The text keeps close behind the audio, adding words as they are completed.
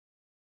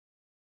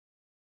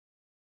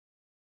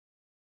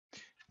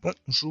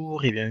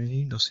Bonjour et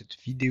bienvenue dans cette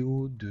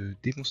vidéo de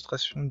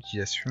démonstration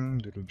d'utilisation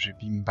de l'objet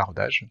BIM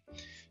Barreaudage.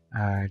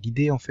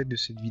 L'idée en fait de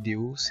cette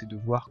vidéo, c'est de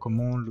voir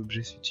comment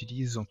l'objet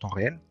s'utilise en temps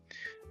réel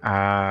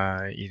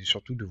et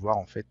surtout de voir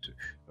en fait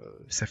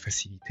sa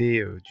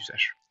facilité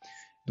d'usage.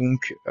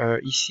 Donc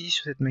ici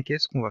sur cette maquette,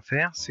 ce qu'on va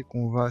faire, c'est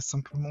qu'on va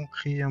simplement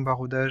créer un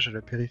barreaudage à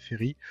la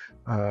périphérie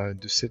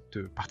de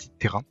cette partie de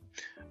terrain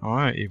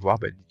et voir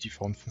les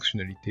différentes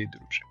fonctionnalités de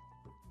l'objet.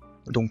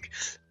 Donc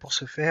pour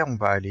ce faire, on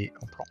va aller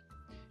en plan.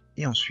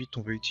 Et ensuite,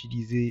 on va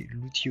utiliser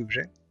l'outil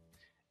objet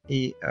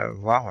et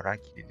voir voilà,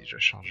 qu'il est déjà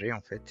chargé.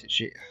 En fait,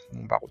 j'ai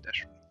mon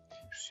barreaudage.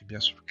 Je suis bien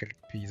sur quelques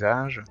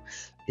paysages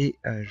et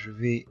je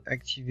vais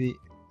activer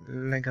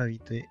la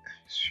gravité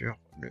sur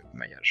le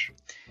maillage.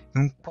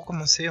 Donc, pour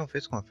commencer, en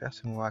fait, ce qu'on va faire,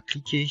 c'est qu'on va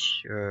cliquer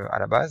à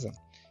la base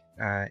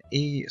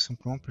et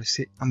simplement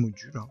placer un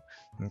module.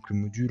 Donc, le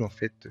module, en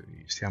fait,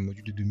 c'est un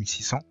module de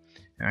 2600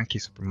 qui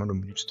est simplement le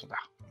module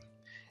standard.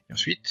 Et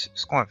ensuite,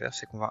 ce qu'on va faire,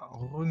 c'est qu'on va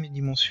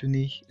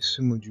redimensionner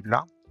ce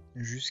module-là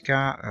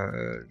jusqu'à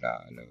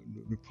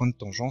le point de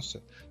tangence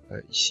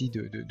ici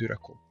de la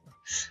courbe.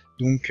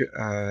 Donc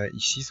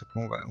ici,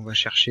 simplement, on va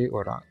chercher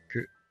voilà,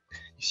 que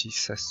ici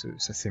ça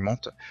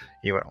s'aimante.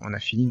 Et voilà, on a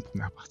fini une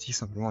première partie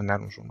simplement en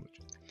allongeant le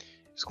module.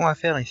 Ce qu'on va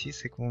faire ici,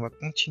 c'est qu'on va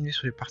continuer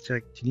sur les parties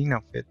rectilignes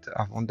en fait,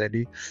 avant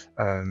d'aller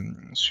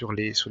sur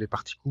les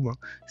parties courbes.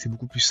 C'est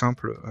beaucoup plus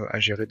simple à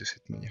gérer de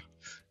cette manière.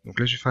 Donc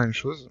là, je vais faire la même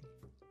chose.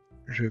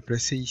 Je vais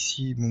placer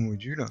ici mon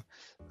module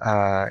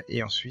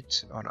et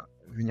ensuite voilà,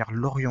 venir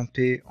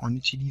l'orienter en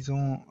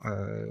utilisant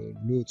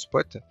le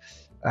hotspot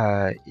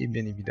et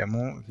bien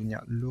évidemment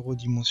venir le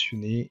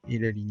redimensionner et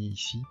l'aligner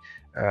ici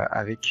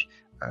avec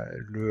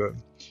le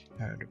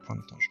point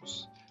de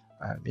tangence.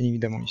 Bien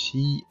évidemment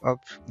ici,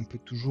 hop, on peut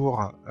toujours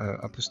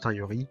a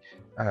posteriori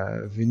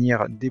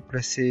venir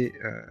déplacer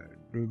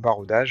le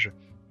barreaudage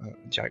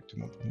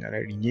directement pour venir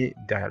l'aligner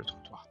derrière le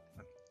trottoir.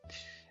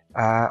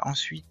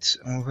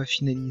 Ensuite, on va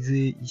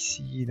finaliser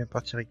ici la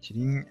partie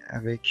rectiligne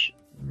avec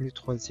le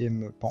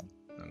troisième pan.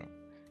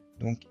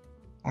 Donc,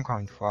 encore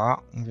une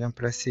fois, on vient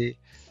placer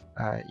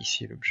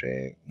ici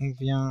l'objet, on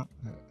vient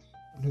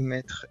le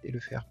mettre et le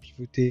faire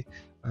pivoter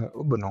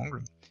au bon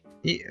angle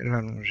et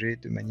l'allonger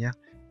de manière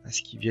à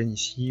ce qu'il vienne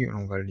ici,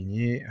 on va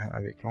l'aligner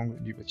avec l'angle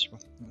du bâtiment.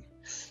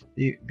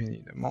 Et bien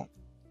évidemment,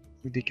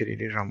 le décaler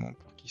légèrement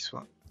pour qu'il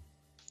soit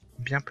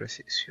bien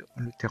placé sur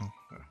le terrain.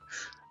 Voilà.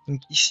 Donc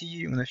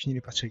ici, on a fini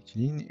les parties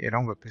rectilignes et là,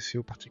 on va passer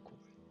aux parties courbes.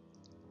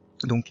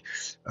 Donc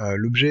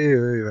l'objet,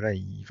 voilà,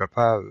 il va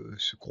pas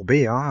se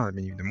courber, bien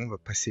évidemment, on va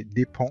passer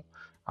des pans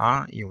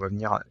et on va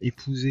venir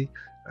épouser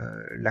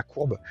la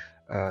courbe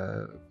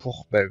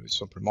pour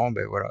simplement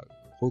voilà,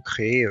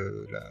 recréer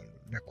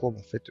la courbe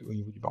en fait au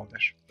niveau du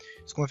barreaudage.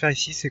 Ce qu'on va faire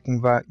ici, c'est qu'on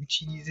va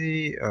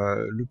utiliser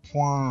le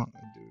point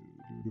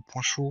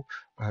chaud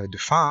de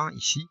fin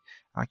ici,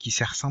 qui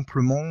sert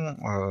simplement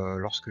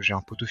lorsque j'ai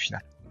un poteau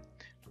final.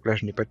 Donc là,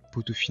 je n'ai pas de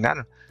poteau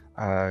final.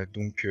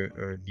 Donc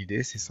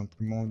l'idée, c'est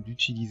simplement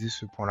d'utiliser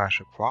ce point-là à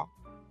chaque fois,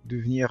 de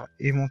venir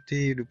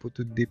aimanter le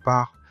poteau de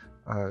départ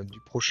du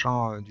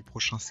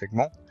prochain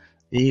segment,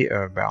 et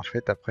en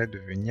fait, après, de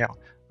venir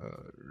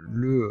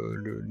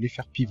les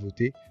faire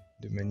pivoter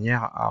de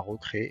manière à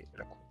recréer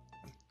la courbe.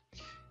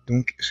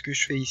 Donc ce que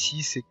je fais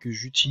ici, c'est que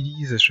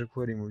j'utilise à chaque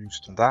fois les modules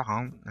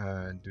standards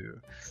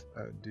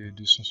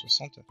de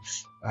 160,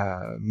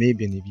 mais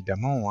bien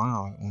évidemment,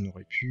 on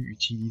aurait pu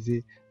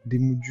utiliser des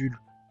modules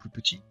plus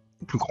petits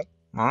ou plus grands,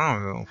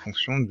 en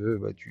fonction du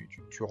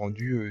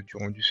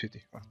rendu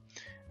souhaité. Voilà.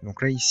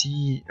 Donc là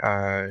ici,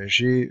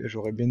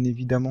 j'aurais bien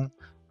évidemment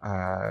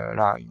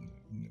là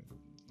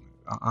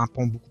un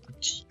pan beaucoup plus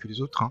petit que les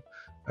autres,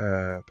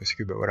 parce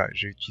que voilà,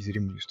 j'ai utilisé les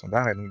modules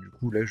standards et donc du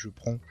coup là je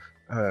prends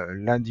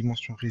la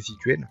dimension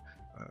résiduelle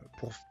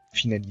pour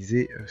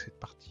finaliser cette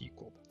partie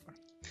courbe.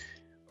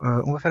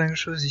 Voilà. On va faire la même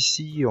chose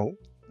ici en haut.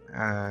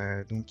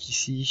 Donc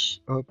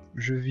ici, hop,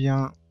 je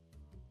viens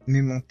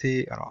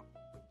m'aimanter, alors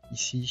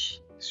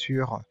ici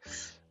sur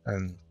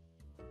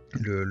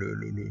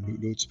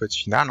le hotspot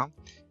final.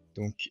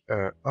 Donc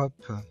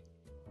hop,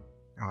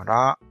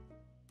 voilà,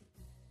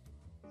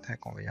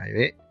 tac, on va y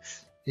arriver.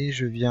 Et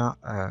je viens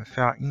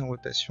faire une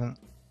rotation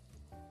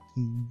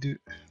de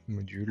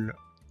module.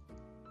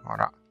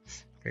 Voilà.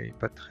 Il n'est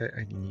pas très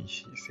aligné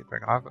ici, c'est pas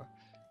grave.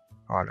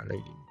 Voilà, là il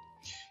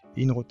est.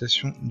 Et une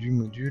rotation du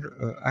module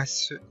à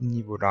ce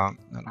niveau-là.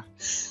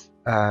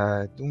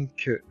 Voilà.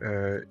 Donc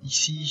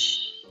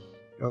ici,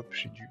 hop,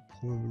 j'ai dû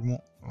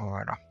probablement,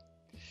 voilà.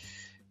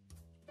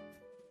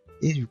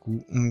 Et du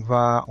coup, on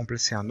va en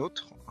placer un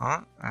autre,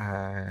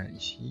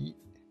 ici,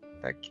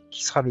 tac,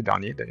 qui sera le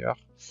dernier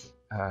d'ailleurs.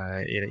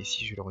 Et là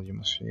ici, je vais le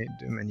redimensionner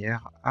de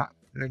manière à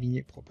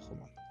l'aligner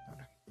proprement.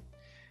 Voilà.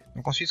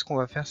 Donc ensuite, ce qu'on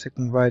va faire, c'est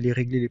qu'on va aller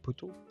régler les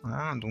poteaux.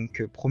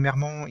 Donc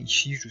premièrement,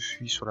 ici, je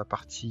suis sur la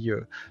partie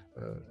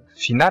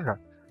finale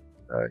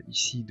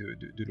ici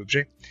de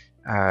l'objet.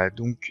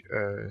 Donc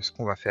ce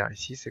qu'on va faire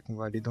ici, c'est qu'on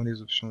va aller dans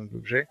les options de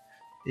l'objet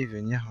et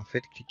venir en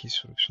fait cliquer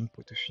sur l'option de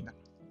poteau final.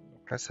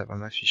 Donc là, ça va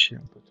m'afficher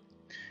un poteau.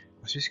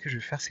 Ensuite, ce que je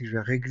vais faire, c'est que je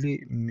vais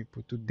régler mes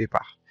poteaux de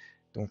départ.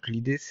 Donc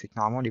l'idée c'est que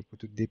normalement les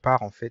poteaux de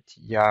départ, en fait,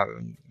 il y a,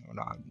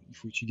 voilà, il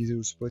faut utiliser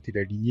le spot et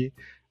l'aligner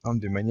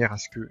de manière à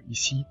ce que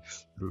ici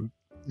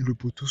le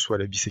poteau soit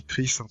la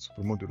bisectrice tout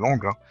simplement de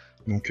l'angle.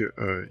 Donc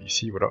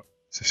ici voilà,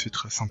 ça se fait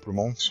très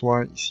simplement.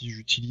 Soit ici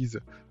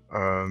j'utilise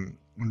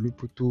le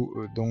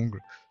poteau d'angle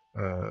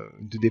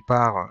de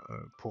départ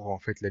pour en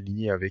fait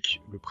l'aligner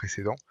avec le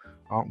précédent,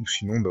 ou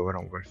sinon voilà,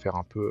 on va le faire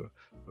un peu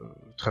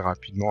très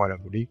rapidement à la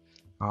volée,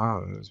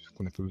 parce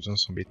qu'on n'a pas besoin de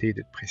s'embêter et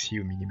d'être précis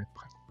au millimètre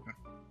près.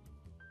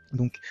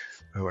 Donc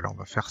voilà, on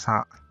va faire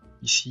ça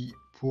ici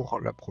pour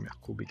la première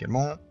courbe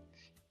également.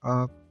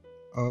 Hop,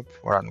 hop,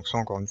 voilà, donc ça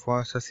encore une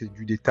fois, ça c'est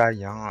du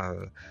détail,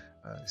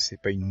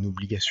 c'est pas une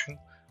obligation,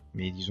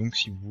 mais disons que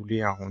si vous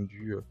voulez un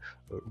rendu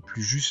au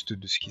plus juste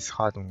de ce qui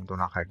sera dans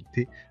la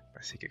réalité,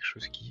 c'est quelque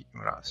chose qui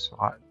voilà,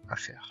 sera à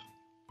faire.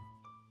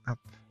 Hop.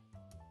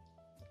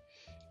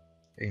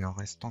 Et il en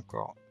reste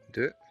encore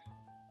deux.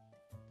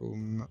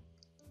 Boum.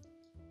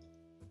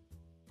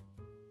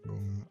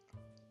 Boum.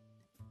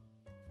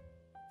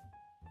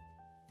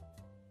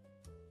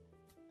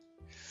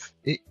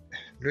 Et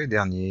le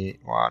dernier,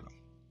 voilà.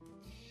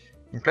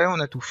 Donc là, on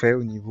a tout fait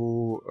au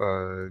niveau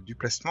du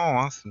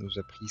placement, ça nous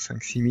a pris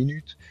 5-6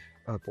 minutes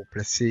pour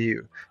placer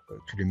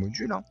tous les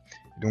modules.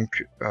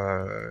 Donc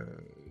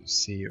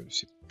c'est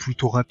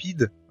plutôt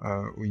rapide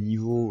au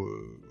niveau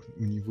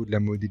de la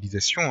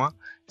modélisation.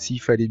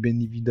 S'il fallait bien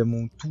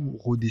évidemment tout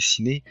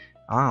redessiner,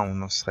 on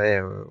n'en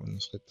serait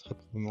très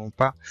probablement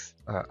pas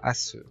à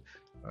ce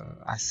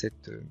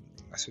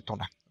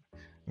temps-là.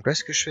 Donc là,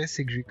 ce que je fais,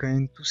 c'est que je vais quand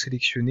même tout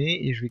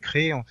sélectionner et je vais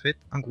créer en fait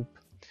un groupe.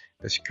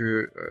 Parce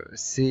que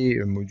ces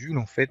modules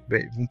en fait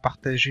vont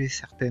partager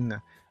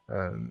certaines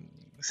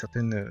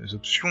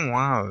options,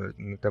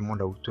 notamment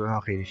la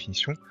hauteur et les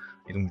finitions,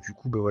 et donc du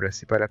coup voilà,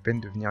 c'est pas la peine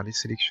de venir les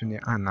sélectionner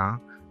un à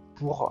un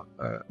pour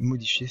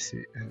modifier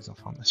ces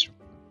informations.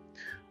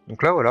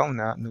 Donc là voilà, on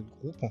a notre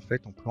groupe en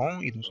fait en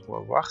plan, et donc ce qu'on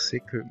va voir, c'est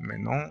que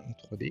maintenant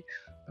en 3D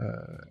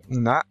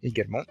on a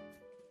également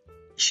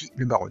ici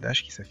le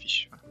barreaudage qui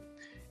s'affiche.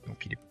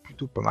 Donc il est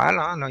plutôt pas mal,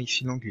 là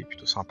ici l'angle est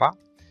plutôt sympa.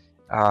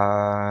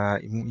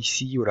 Bon,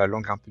 ici, voilà,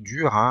 l'angle un peu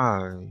dur,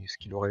 ce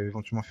qu'il aurait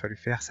éventuellement fallu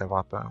faire, c'est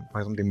avoir par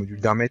exemple des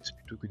modules d'1 mètre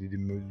plutôt que des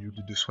modules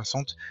de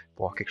 2,60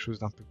 pour avoir quelque chose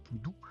d'un peu plus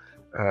doux,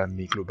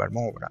 mais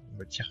globalement, voilà, on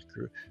va dire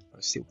que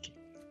c'est ok.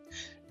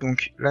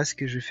 Donc là, ce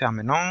que je vais faire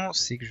maintenant,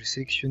 c'est que je vais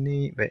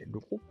sélectionner le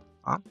groupe,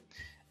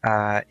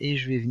 et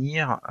je vais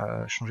venir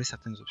changer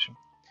certaines options.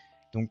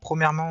 Donc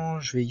premièrement,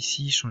 je vais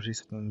ici changer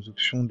certaines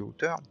options de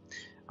hauteur,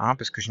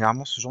 parce que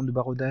généralement ce genre de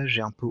barreaudage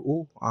est un peu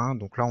haut,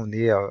 donc là on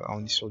est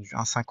sur du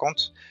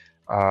 1,50.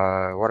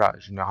 Voilà,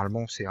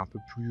 généralement c'est un peu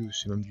plus,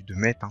 c'est même du 2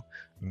 mètres.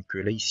 Donc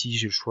là ici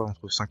j'ai le choix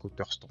entre 5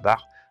 hauteurs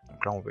standards,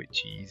 donc là on va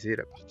utiliser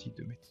la partie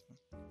 2 mètres.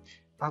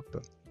 Hop,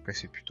 donc là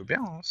c'est plutôt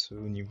bien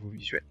au niveau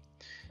visuel.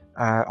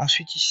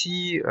 Ensuite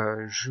ici,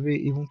 je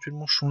vais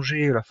éventuellement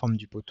changer la forme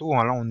du poteau.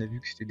 Là on a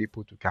vu que c'était des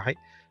poteaux carrés,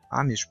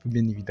 mais je peux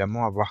bien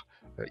évidemment avoir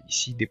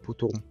ici des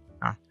poteaux ronds.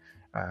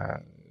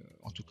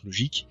 En toute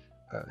logique,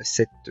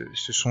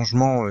 ce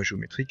changement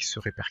géométrique se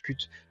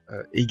répercute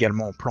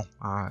également en plan.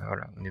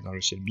 Voilà, on est dans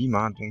le ciel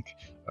BIM, donc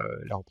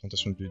la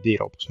représentation 2D et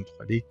la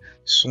représentation 3D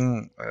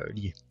sont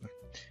liées.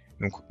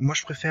 Donc moi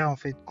je préfère en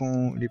fait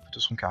quand les poteaux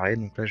sont carrés,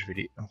 donc là je vais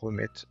les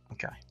remettre en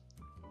carré.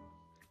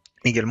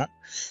 Également,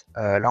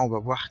 là on va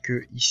voir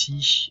que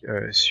ici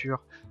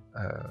sur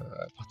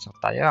partie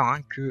intérieure,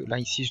 que là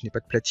ici je n'ai pas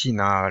de platine,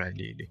 voilà,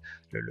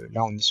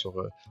 là on est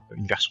sur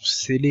une version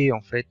scellée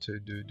en fait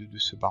de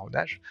ce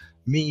barreaudage,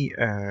 mais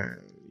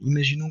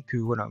imaginons que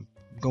voilà,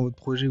 dans votre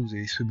projet vous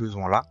avez ce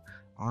besoin là,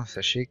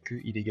 sachez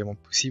qu'il est également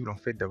possible en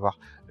fait d'avoir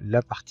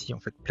la partie en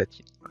fait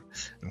platine. Voilà.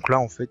 Donc là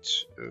en fait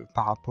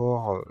par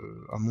rapport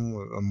à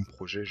mon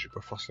projet, j'ai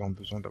pas forcément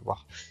besoin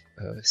d'avoir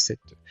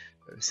cette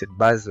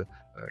base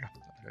là.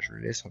 Là je le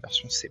laisse en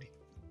version scellée.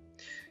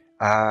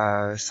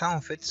 Ça en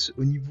fait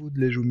au niveau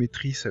de la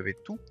géométrie ça va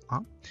être tout,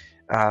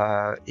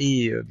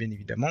 et bien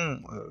évidemment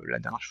la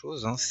dernière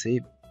chose c'est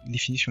les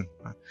finitions.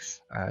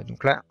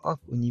 Donc là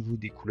hop, au niveau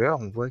des couleurs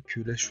on voit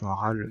que là je suis en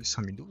RAL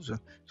 5012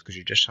 parce que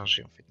j'ai déjà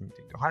chargé en fait une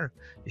tech de RAL,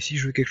 et si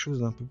je veux quelque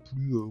chose d'un peu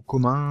plus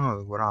commun,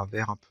 voilà, un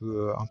vert un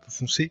peu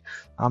foncé,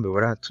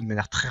 voilà, de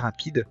manière très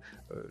rapide,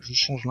 je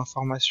change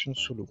l'information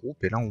sur le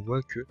groupe et là on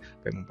voit que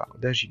mon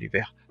barreaudage il est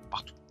vert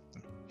partout.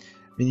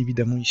 Bien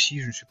évidemment ici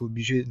je ne suis pas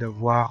obligé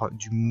d'avoir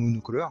du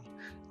monocolore,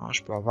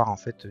 je peux avoir en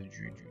fait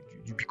du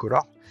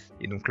bicolore,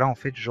 et donc là en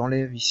fait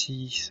j'enlève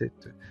ici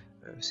cette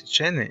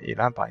chaîne, et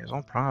là par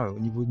exemple au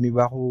niveau de mes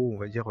barreaux on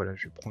va dire voilà,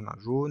 je vais prendre un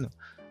jaune,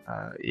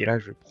 et là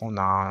je vais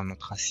prendre un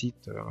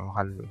anthracite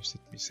RAL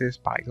 7016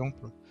 par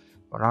exemple,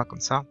 voilà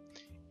comme ça,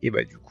 et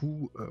du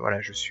coup voilà,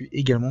 je suis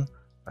également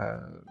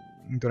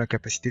dans la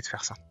capacité de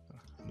faire ça.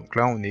 Donc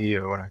là on est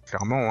voilà,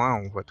 clairement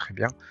on voit très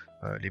bien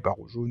les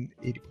barreaux jaunes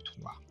et les poteaux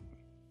noirs.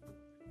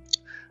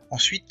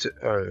 Ensuite,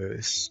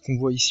 ce qu'on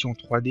voit ici en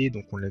 3D,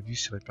 donc on l'a vu,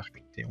 c'est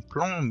répercuté en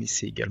plan, mais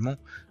c'est également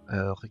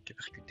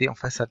répercuté en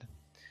façade.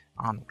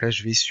 Donc là,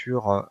 je vais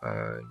sur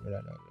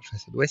voilà, la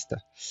façade ouest,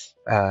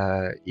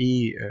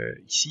 et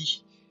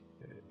ici,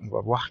 on va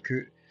voir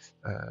que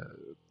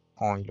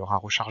quand il aura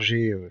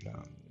rechargé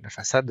la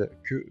façade,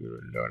 que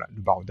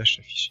le baroudage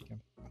s'affiche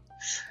également.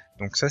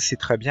 Donc ça c'est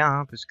très bien,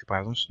 hein, parce que par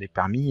exemple sur des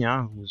permis,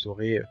 hein, vous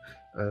aurez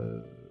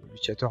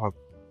l'utilisateur va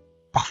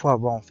parfois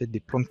avoir en fait des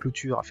plans de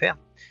clôture à faire,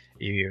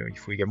 et il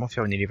faut également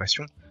faire une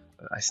élévation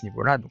à ce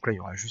niveau-là. Donc là il y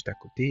aura juste à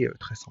côté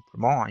très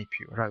simplement, hein, et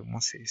puis voilà, au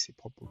moins c'est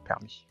propre au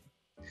permis.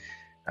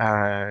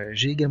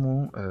 J'ai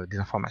également des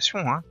informations,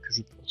 hein, que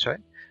je peux retirer.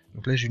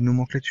 Donc là j'ai une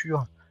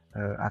nomenclature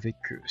avec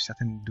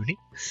certaines données,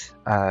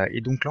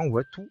 et donc là on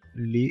voit tous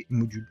les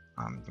modules,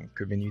 hein.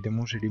 Donc bien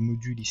évidemment j'ai les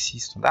modules ici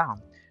standards.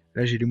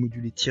 Là j'ai les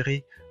modules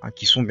étirés, hein,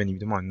 qui sont bien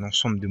évidemment un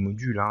ensemble de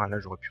modules, hein. Là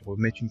j'aurais pu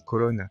remettre une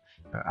colonne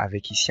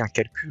avec ici un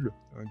calcul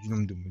du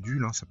nombre de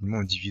modules, hein, simplement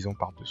en divisant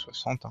par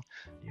 260, hein,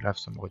 et là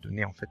ça m'aurait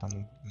donné en fait un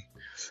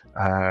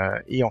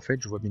nombre. Et en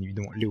fait je vois bien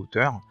évidemment les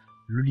hauteurs,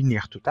 le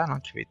linéaire total, hein,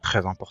 qui va être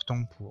très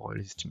important pour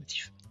les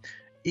estimatifs,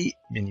 et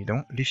bien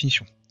évidemment les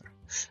finitions.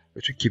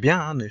 Le truc qui est bien,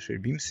 hein, chez le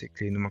BIM, c'est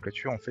que les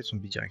nomenclatures en fait sont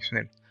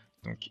bidirectionnelles.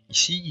 Donc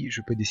ici,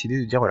 je peux décider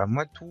de dire voilà,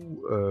 moi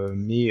tous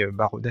mes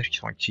barreaudages qui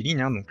sont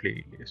rectilignes, hein, donc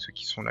ceux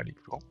qui sont là les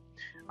plus grands,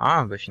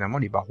 hein, bah, finalement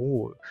les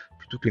barreaux,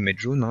 plutôt que les mettre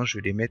jaunes, hein, je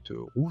vais les mettre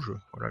rouges.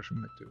 Voilà, je vais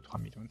mettre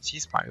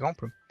 3026 par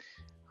exemple.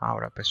 Ah,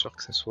 voilà, pas sûr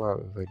que ça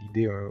soit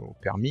validé au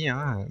permis,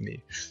 hein, mais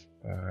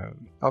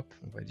hop,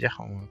 on va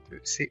dire que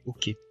c'est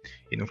OK.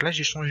 Et donc là,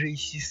 j'ai changé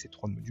ici ces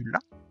trois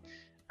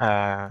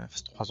modules-là,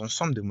 ces trois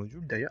ensembles de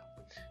modules d'ailleurs.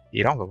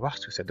 Et là, on va voir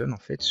ce que ça donne en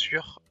fait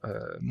sur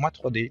moi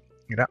 3D.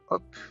 Et là,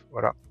 hop,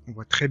 voilà, on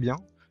voit très bien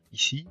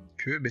ici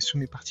que sur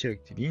mes parties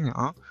rectilignes,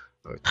 hein,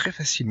 très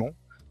facilement,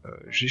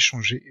 j'ai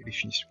changé les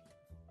finitions.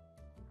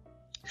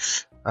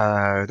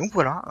 Donc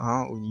voilà,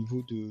 hein, au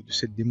niveau de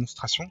cette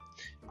démonstration,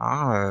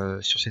 hein,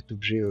 sur cet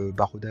objet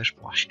baroudage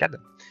pour Archicad,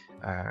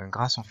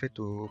 grâce en fait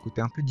au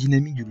côté un peu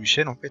dynamique du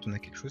logiciel, en fait, on a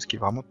quelque chose qui est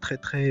vraiment très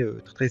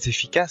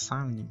efficace,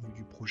 hein, au niveau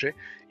du projet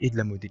et de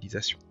la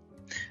modélisation.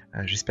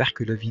 J'espère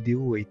que la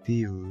vidéo a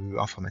été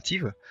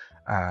informative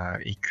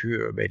et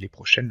que les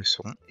prochaines le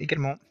seront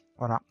également.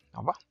 Voilà, au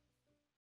revoir.